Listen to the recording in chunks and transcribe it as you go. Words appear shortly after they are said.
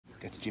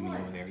That's Jimmy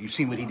over there. You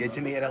seen what he did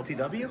to me at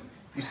LTW?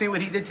 You seen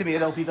what he did to me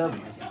at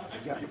LTW?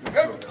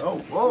 Oh,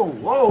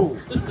 whoa.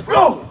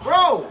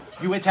 Bro.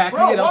 You attacked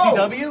me at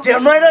LTW?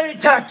 Damn right I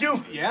attacked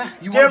you. Yeah?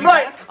 You Damn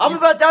right. I'm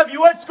about to have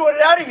you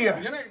escorted out of here.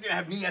 You're not gonna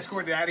have me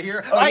escorted out of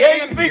here. Oh, I yeah,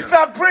 am you big here.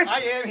 fat prick. I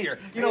am here.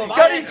 You know, if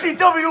Got I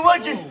ECW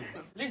legend.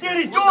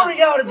 Danny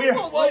Doring out of here.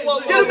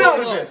 Get him out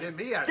of here.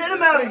 Get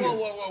him out of here.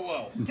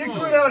 Whoa. Get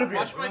Grimm out of here.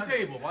 Watch my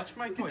table. Watch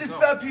my Get this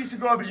fat piece of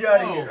garbage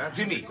out of here.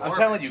 Jimmy, I'm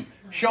telling you,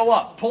 show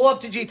up. Pull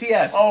up to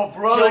GTS. Oh,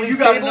 brother, Show you these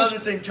got tables, another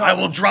thing I coming.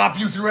 will drop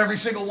you through every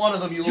single one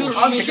of them, you little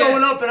I'm shit.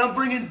 showing up and I'm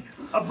bringing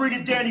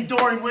Danny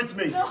Doring with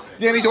me.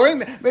 Danny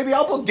Doring? Maybe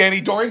I'll book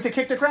Danny Doring to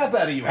kick the crap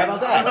out of you. How about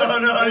that?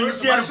 No, you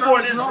can't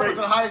afford his rate.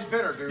 The highest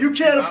bidder, dude. You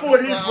can't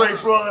afford his rate,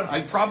 brother.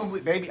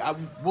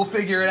 We'll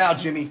figure it out,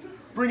 Jimmy.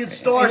 Bringing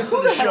stars to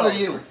Who the the hell show. are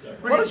you?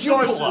 Bringing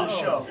stars to the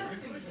show.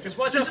 This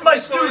is my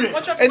student.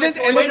 And then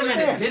Wait a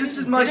minute. This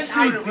is my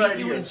student right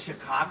here. in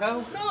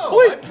Chicago? No.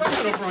 Wait. I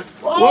went over on.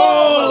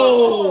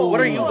 Whoa! What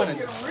are you going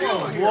to do?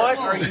 What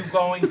are you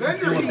going to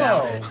do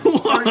about it?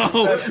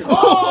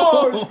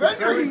 Oh, it's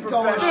Vendor Heat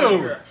going on.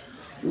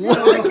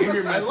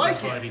 Dude. I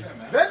like it.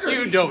 Vendor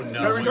You Heat. don't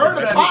know. Stir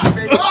the pot,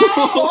 baby.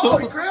 Oh,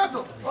 he grabbed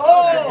him.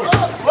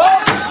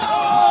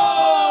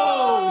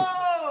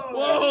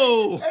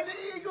 Whoa! And the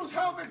Eagles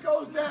helmet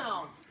goes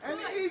down. And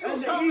the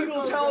Eagles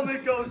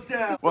helmet goes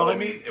down. Well, I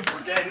mean, if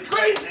we're getting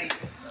crazy.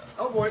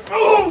 Oh, boy.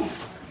 Oh!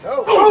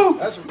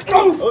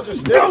 Those are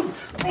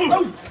stiff.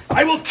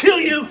 I will kill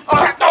you!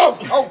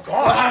 Oh,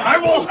 God. I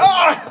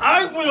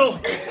will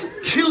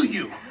kill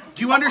you!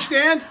 Do you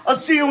understand? I'll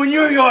see you in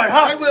your yard,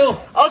 huh? I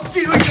will I'll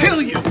see you in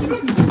kill you!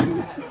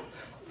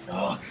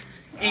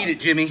 Eat it,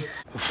 Jimmy.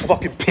 I'm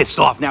fucking pissed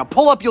off now.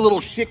 Pull up, you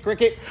little shit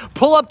cricket.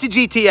 Pull up to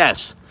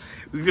GTS.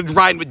 We're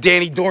riding with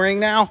Danny Doring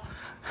now.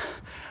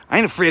 I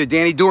ain't afraid of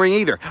Danny Doring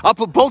either. I'll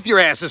put both your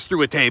asses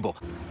through a table.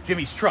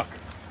 Jimmy's truck.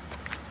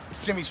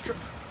 It's Jimmy's truck.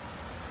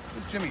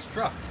 It's Jimmy's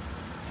truck.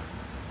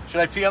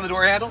 Should I pee on the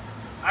door handle?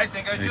 I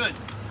think I should.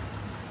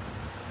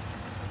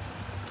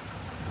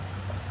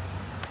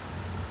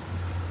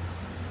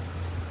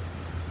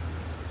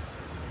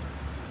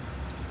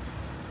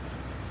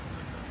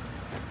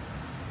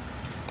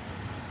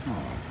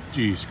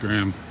 Jeez,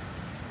 Grimm.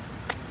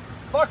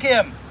 Fuck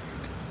him.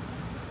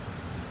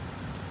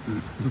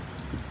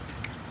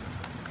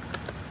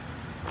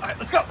 All right,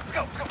 let's go.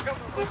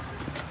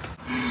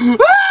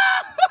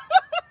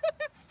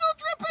 It's still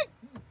dripping.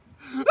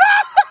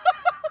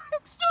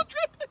 It's still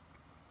dripping.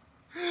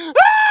 I'm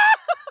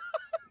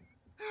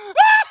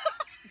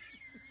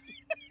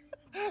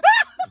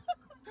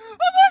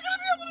not gonna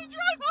be able to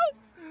drive home.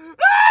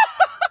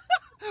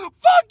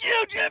 Fuck you,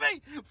 Jimmy.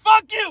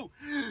 Fuck you.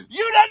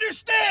 You'd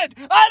understand.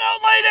 I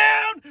don't lay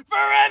down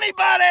for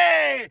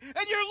anybody.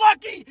 And you're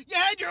lucky you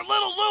had your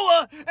little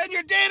Lua and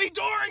your Danny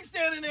Doring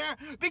standing there,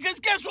 because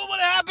guess what would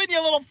have happened,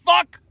 you little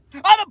fuck?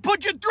 I'd have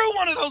put you through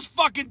one of those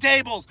fucking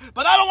tables.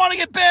 But I don't want to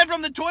get banned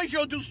from the toy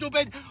show, too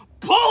stupid.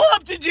 Pull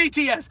up to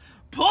GTS.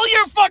 Pull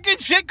your fucking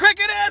shit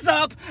cricket ass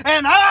up,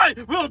 and I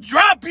will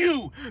drop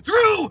you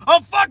through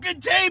a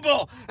fucking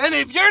table. And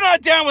if you're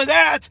not down with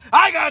that,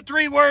 I got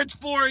 3 words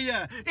for you.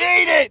 Eat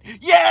it.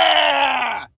 Yeah!